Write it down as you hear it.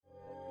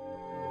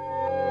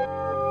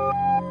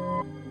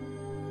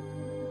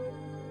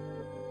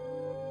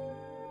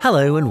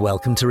Hello and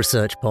welcome to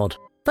ResearchPod.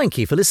 Thank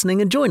you for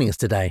listening and joining us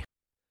today.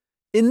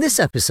 In this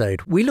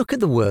episode, we look at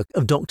the work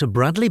of Dr.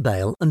 Bradley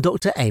Bale and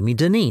Dr. Amy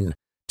Deneen,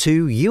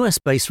 two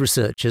US-based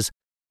researchers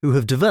who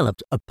have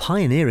developed a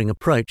pioneering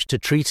approach to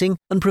treating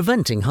and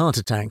preventing heart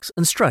attacks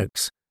and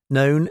strokes,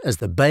 known as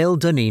the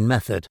Bale-Deneen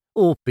method,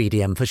 or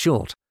BDM for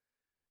short.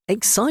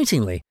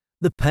 Excitingly,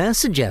 the pair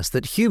suggest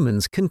that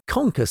humans can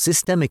conquer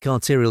systemic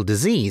arterial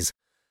disease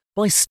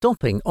by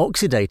stopping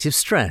oxidative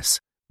stress,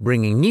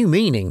 bringing new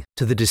meaning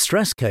to the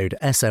distress code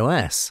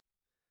SOS.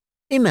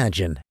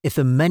 Imagine if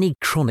the many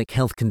chronic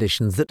health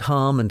conditions that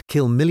harm and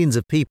kill millions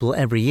of people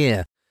every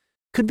year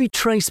could be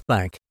traced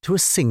back to a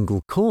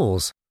single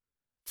cause.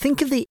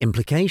 Think of the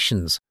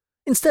implications.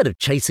 Instead of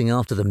chasing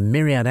after the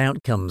myriad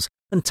outcomes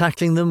and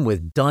tackling them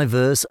with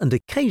diverse and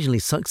occasionally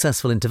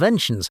successful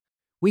interventions,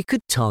 we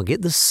could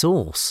target the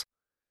source.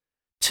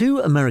 Two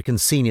American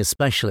senior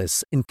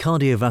specialists in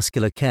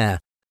cardiovascular care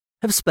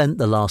have spent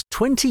the last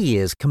 20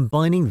 years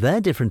combining their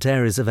different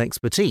areas of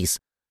expertise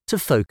to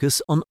focus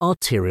on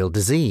arterial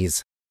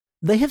disease.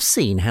 They have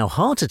seen how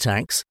heart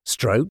attacks,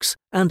 strokes,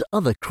 and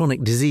other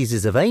chronic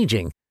diseases of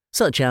aging,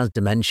 such as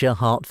dementia,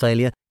 heart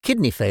failure,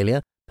 kidney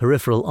failure,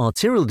 peripheral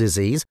arterial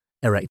disease,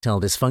 erectile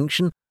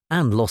dysfunction,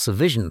 and loss of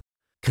vision,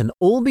 can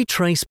all be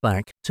traced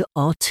back to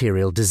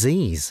arterial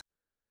disease.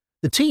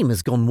 The team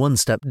has gone one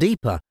step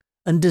deeper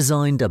and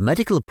designed a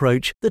medical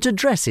approach that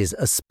addresses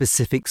a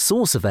specific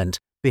source event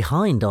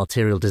behind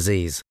arterial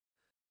disease.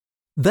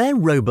 Their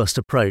robust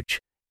approach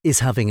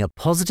is having a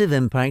positive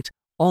impact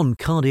on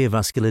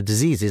cardiovascular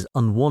disease's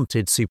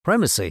unwanted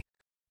supremacy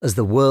as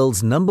the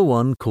world's number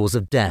one cause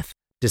of death,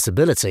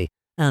 disability,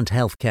 and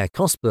healthcare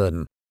cost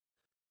burden.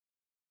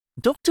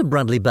 Dr.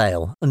 Bradley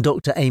Bale and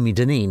Dr. Amy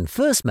Deneen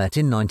first met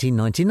in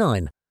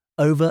 1999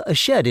 over a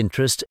shared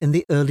interest in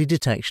the early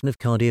detection of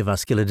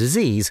cardiovascular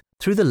disease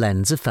through the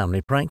lens of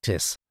family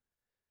practice.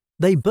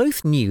 They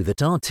both knew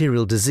that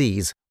arterial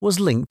disease was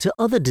linked to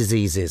other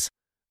diseases,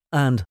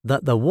 and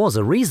that there was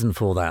a reason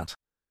for that.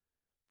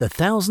 The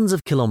thousands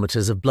of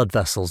kilometres of blood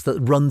vessels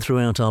that run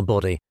throughout our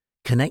body,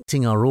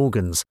 connecting our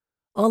organs,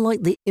 are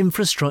like the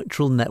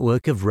infrastructural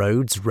network of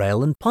roads,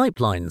 rail and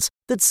pipelines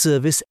that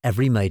service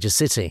every major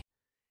city.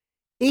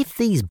 If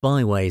these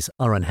byways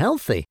are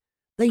unhealthy,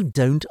 they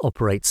don't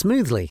operate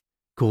smoothly,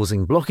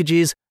 causing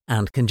blockages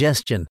and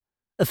congestion,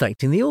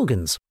 affecting the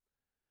organs.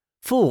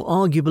 For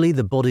arguably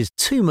the body's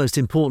two most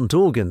important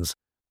organs,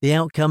 the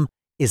outcome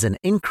is an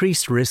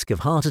increased risk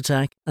of heart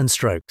attack and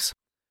strokes.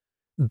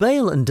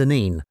 Bale and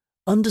Deneen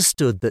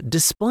understood that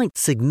despite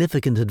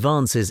significant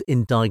advances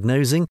in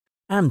diagnosing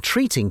and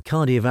treating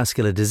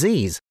cardiovascular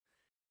disease,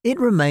 it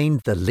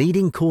remained the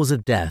leading cause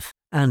of death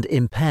and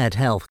impaired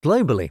health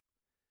globally.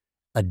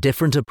 A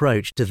different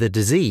approach to the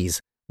disease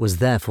was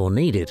therefore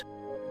needed.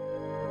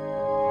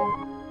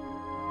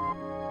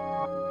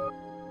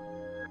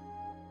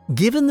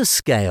 Given the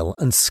scale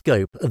and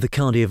scope of the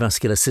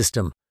cardiovascular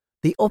system,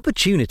 the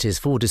opportunities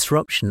for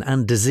disruption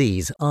and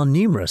disease are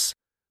numerous,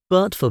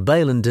 but for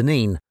Bale and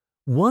Deneen,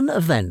 one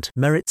event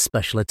merits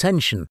special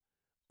attention: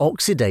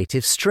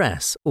 oxidative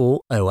stress,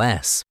 or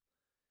OS.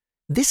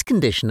 This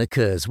condition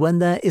occurs when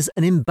there is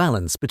an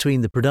imbalance between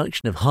the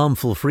production of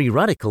harmful free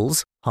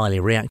radicals, highly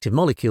reactive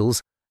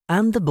molecules,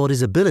 and the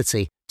body's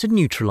ability to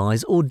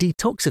neutralize or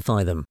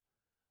detoxify them.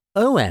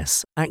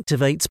 OS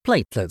activates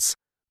platelets,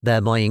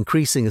 thereby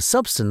increasing a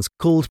substance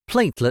called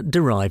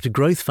platelet-derived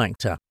growth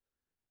factor.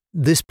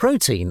 This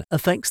protein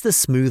affects the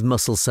smooth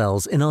muscle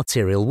cells in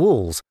arterial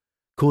walls,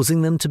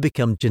 causing them to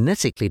become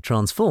genetically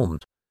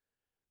transformed.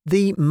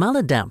 The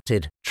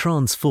maladapted,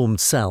 transformed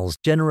cells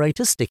generate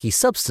a sticky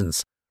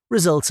substance,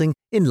 resulting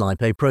in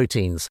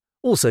lipoproteins,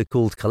 also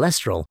called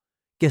cholesterol,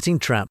 getting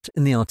trapped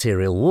in the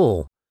arterial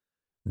wall.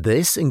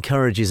 This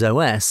encourages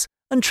OS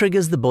and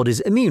triggers the body's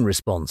immune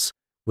response,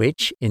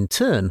 which, in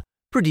turn,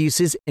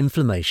 produces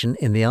inflammation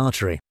in the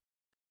artery.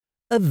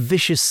 A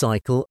vicious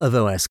cycle of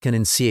OS can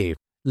ensue,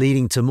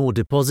 leading to more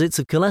deposits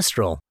of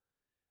cholesterol.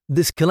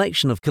 This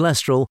collection of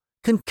cholesterol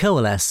can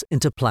coalesce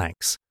into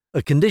plaques,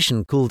 a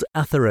condition called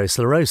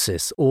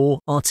atherosclerosis or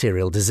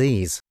arterial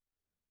disease.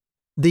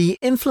 The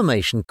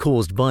inflammation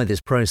caused by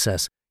this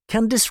process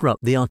can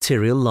disrupt the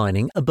arterial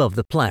lining above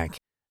the plaque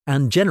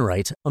and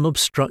generate an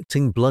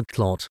obstructing blood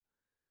clot.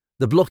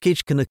 The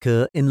blockage can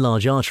occur in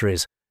large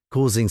arteries,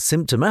 causing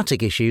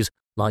symptomatic issues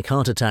like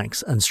heart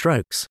attacks and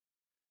strokes.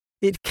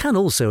 It can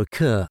also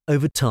occur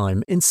over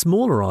time in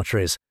smaller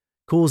arteries,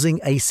 causing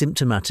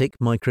asymptomatic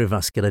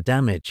microvascular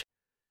damage.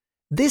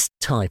 This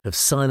type of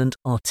silent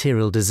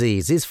arterial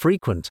disease is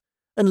frequent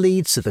and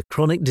leads to the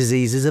chronic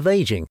diseases of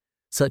aging,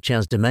 such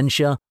as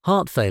dementia,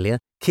 heart failure,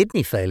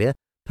 kidney failure,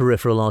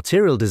 peripheral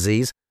arterial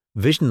disease,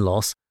 vision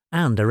loss,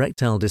 and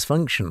erectile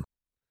dysfunction.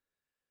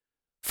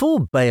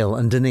 For Bale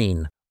and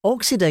Deneen,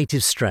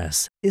 oxidative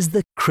stress is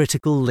the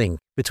critical link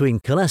between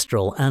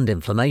cholesterol and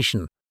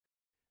inflammation.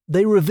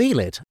 They reveal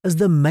it as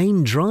the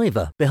main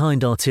driver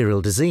behind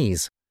arterial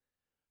disease.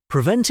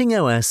 Preventing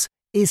OS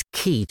is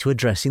key to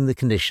addressing the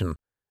condition,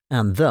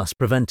 and thus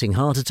preventing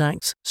heart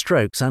attacks,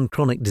 strokes, and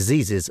chronic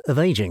diseases of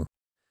aging.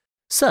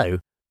 So,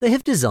 they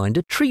have designed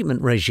a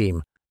treatment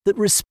regime that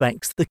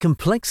respects the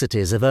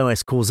complexities of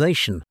OS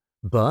causation,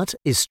 but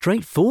is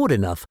straightforward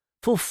enough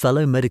for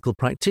fellow medical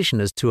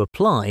practitioners to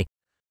apply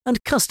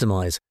and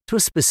customize to a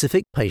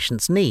specific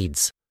patient's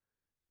needs.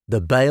 The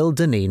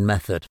Bale-Dineen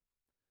method.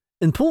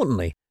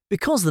 Importantly,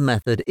 because the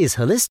method is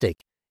holistic,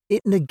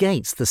 it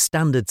negates the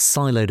standard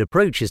siloed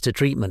approaches to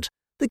treatment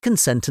that can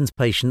sentence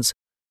patients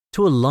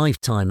to a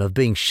lifetime of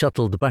being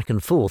shuttled back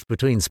and forth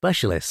between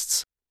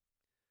specialists.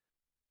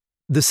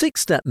 The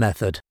 6-step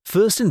method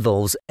first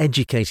involves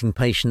educating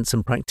patients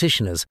and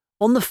practitioners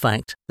on the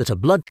fact that a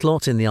blood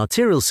clot in the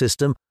arterial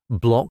system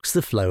blocks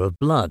the flow of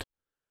blood.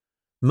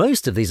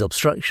 Most of these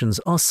obstructions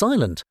are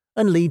silent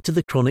and lead to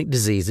the chronic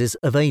diseases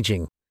of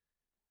aging.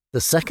 The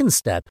second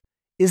step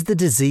is the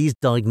disease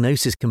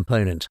diagnosis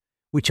component,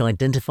 which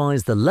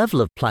identifies the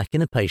level of plaque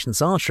in a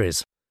patient's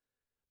arteries.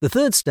 The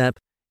third step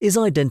is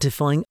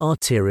identifying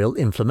arterial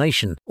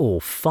inflammation,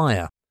 or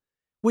fire,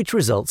 which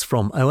results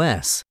from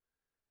OS.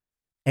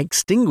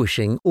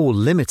 Extinguishing or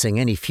limiting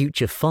any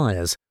future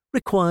fires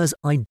requires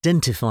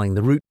identifying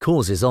the root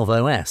causes of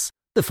OS,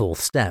 the fourth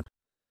step.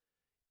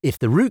 If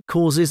the root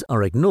causes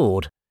are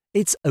ignored,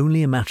 it's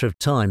only a matter of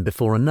time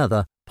before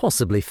another,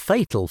 possibly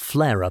fatal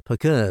flare-up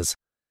occurs.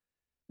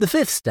 The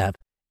fifth step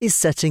is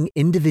setting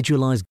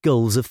individualized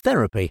goals of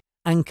therapy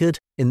anchored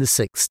in the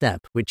 6th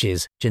step, which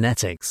is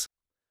genetics.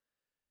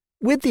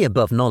 With the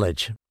above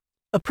knowledge,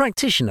 a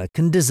practitioner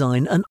can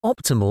design an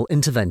optimal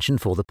intervention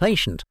for the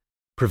patient,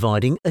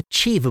 providing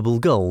achievable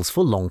goals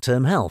for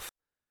long-term health.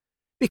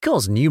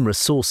 Because numerous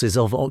sources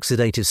of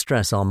oxidative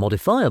stress are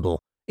modifiable,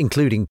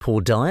 including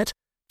poor diet,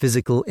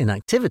 physical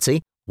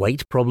inactivity,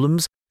 weight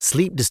problems,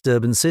 sleep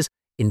disturbances,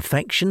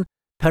 infection,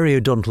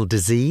 periodontal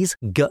disease,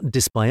 gut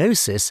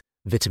dysbiosis,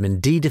 vitamin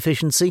D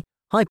deficiency,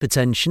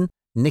 hypertension,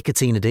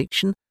 nicotine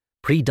addiction,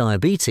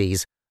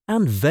 prediabetes,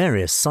 and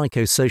various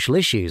psychosocial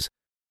issues,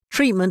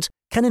 treatment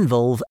can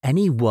involve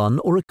any one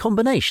or a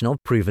combination of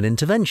proven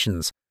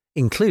interventions,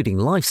 including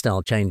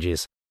lifestyle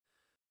changes.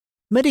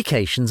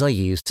 Medications are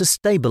used to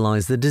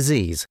stabilize the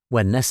disease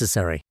when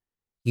necessary.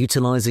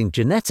 Utilizing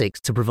genetics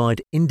to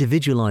provide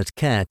individualized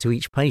care to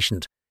each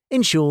patient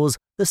ensures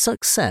the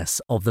success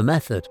of the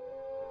method.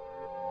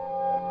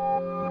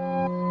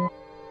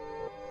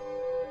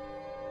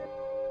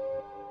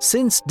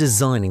 Since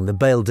designing the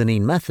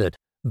Bale-Dineen method,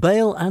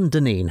 Bale and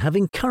Dineen have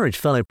encouraged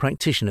fellow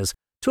practitioners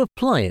to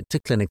apply it to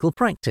clinical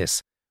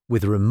practice,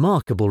 with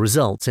remarkable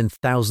results in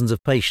thousands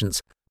of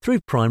patients through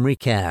primary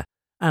care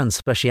and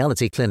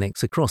specialty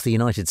clinics across the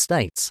United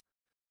States.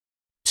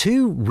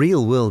 2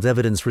 real-world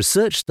evidence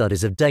research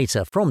studies of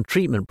data from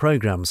treatment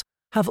programs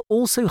have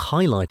also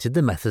highlighted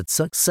the method's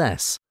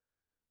success.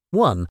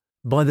 One,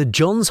 by the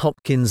Johns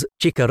Hopkins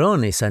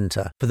Ciccarone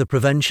Center for the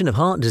Prevention of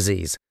Heart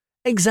Disease,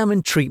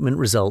 examined treatment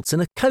results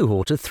in a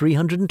cohort of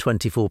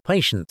 324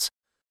 patients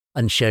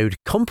and showed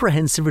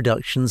comprehensive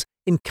reductions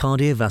in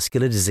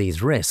cardiovascular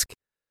disease risk.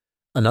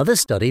 Another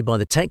study by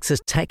the Texas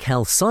Tech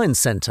Health Science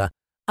Center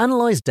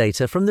analyzed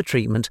data from the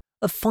treatment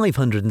of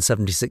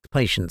 576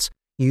 patients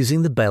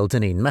using the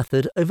Bale-Dineen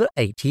method over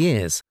 8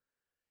 years.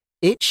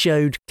 It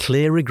showed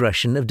clear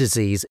regression of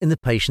disease in the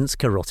patient's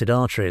carotid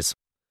arteries.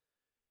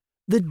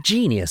 The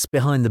genius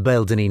behind the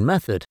Bale-Dineen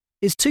method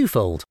is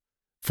twofold.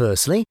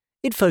 Firstly,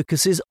 it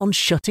focuses on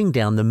shutting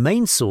down the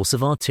main source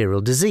of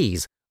arterial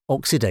disease,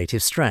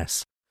 oxidative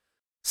stress.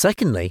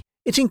 Secondly,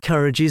 it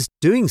encourages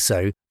doing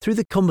so through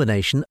the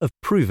combination of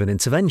proven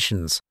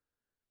interventions.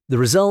 The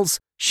results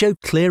show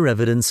clear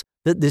evidence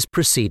that this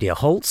procedure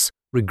halts,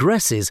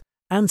 regresses,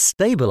 and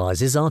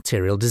stabilizes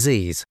arterial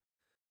disease.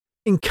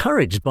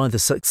 Encouraged by the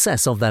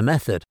success of their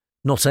method,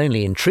 not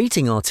only in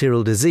treating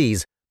arterial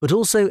disease, but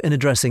also in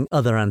addressing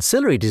other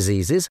ancillary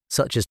diseases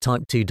such as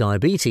type 2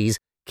 diabetes,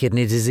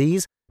 kidney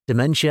disease,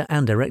 dementia,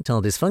 and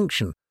erectile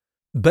dysfunction,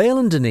 Bale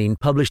and Dineen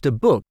published a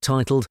book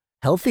titled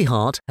Healthy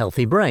Heart,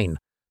 Healthy Brain: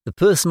 The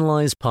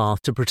Personalized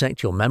Path to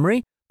Protect Your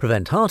Memory,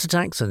 Prevent Heart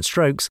Attacks and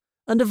Strokes,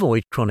 and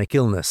Avoid Chronic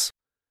Illness.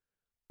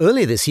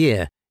 Earlier this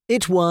year,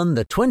 it won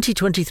the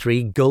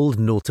 2023 Gold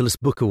Nautilus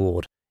Book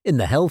Award in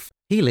the Health,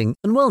 Healing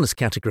and Wellness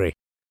category,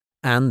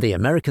 and the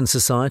American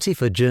Society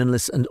for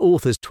Journalists and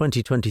Authors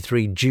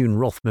 2023 June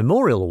Roth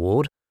Memorial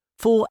Award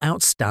for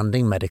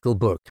Outstanding Medical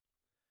Book.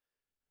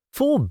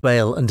 For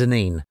Bale and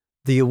Dineen,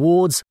 the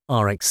awards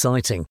are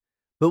exciting,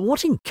 but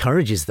what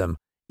encourages them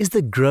is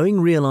the growing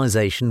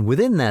realization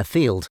within their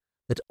field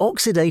that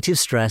oxidative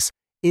stress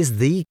is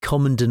the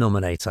common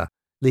denominator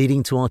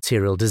leading to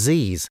arterial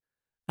disease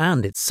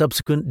and its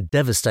subsequent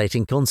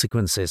devastating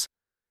consequences.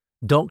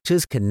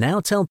 Doctors can now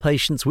tell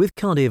patients with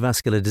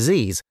cardiovascular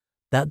disease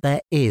that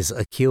there is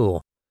a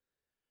cure.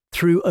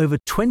 Through over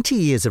 20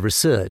 years of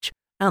research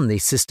and the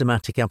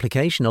systematic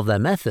application of their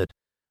method,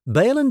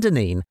 Bale and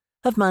Dineen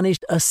have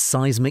managed a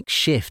seismic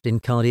shift in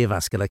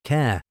cardiovascular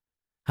care.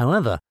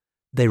 However,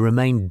 they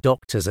remain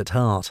doctors at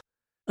heart,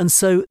 and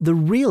so the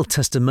real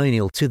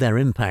testimonial to their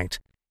impact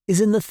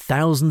is in the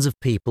thousands of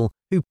people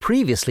who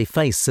previously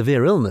faced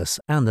severe illness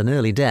and an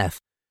early death,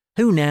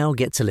 who now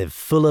get to live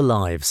fuller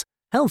lives,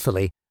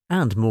 healthily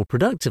and more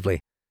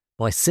productively,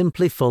 by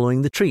simply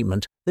following the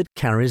treatment that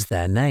carries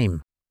their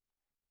name.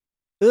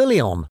 Early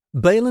on,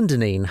 Bale and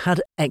Deneen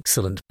had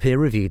excellent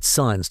peer-reviewed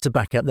science to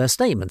back up their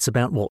statements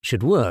about what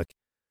should work,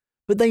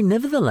 but they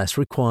nevertheless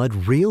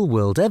required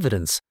real-world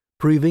evidence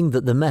proving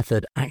that the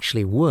method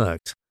actually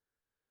worked.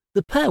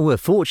 The pair were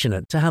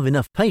fortunate to have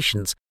enough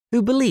patients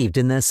who believed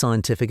in their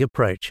scientific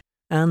approach,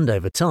 and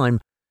over time,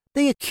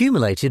 they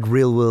accumulated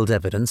real-world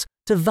evidence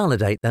to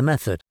validate their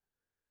method.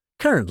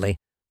 Currently,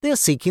 they are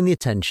seeking the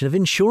attention of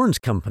insurance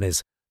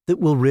companies that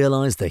will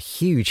realise the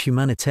huge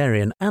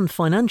humanitarian and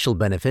financial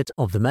benefit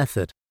of the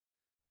method.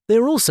 They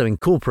are also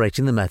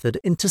incorporating the method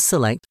into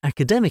select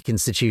academic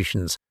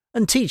institutions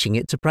and teaching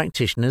it to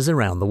practitioners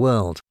around the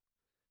world.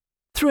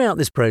 Throughout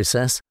this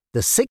process,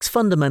 the 6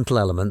 fundamental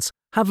elements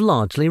have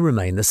largely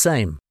remained the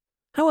same.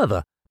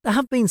 However, there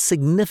have been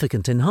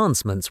significant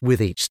enhancements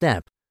with each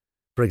step.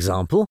 For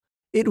example,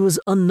 it was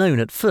unknown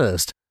at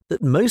first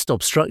that most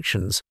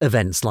obstructions,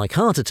 events like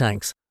heart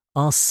attacks,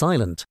 are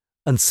silent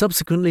and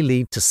subsequently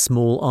lead to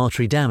small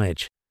artery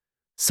damage.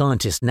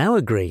 Scientists now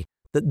agree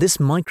that this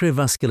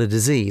microvascular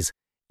disease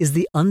is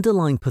the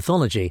underlying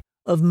pathology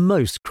of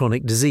most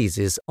chronic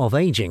diseases of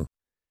aging.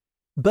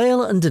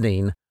 Bale and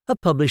Deneen have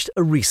published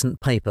a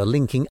recent paper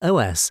linking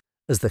OS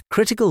as the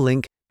critical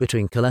link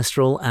between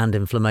cholesterol and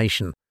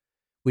inflammation,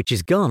 which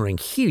is garnering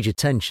huge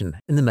attention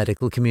in the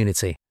medical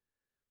community.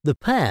 The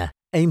pair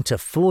aim to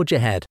forge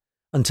ahead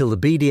until the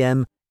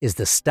BDM is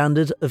the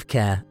standard of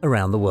care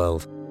around the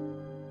world.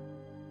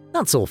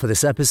 That's all for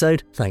this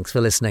episode. Thanks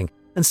for listening,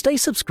 and stay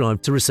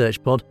subscribed to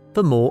ResearchPod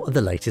for more of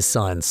the latest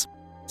science.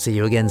 See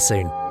you again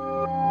soon.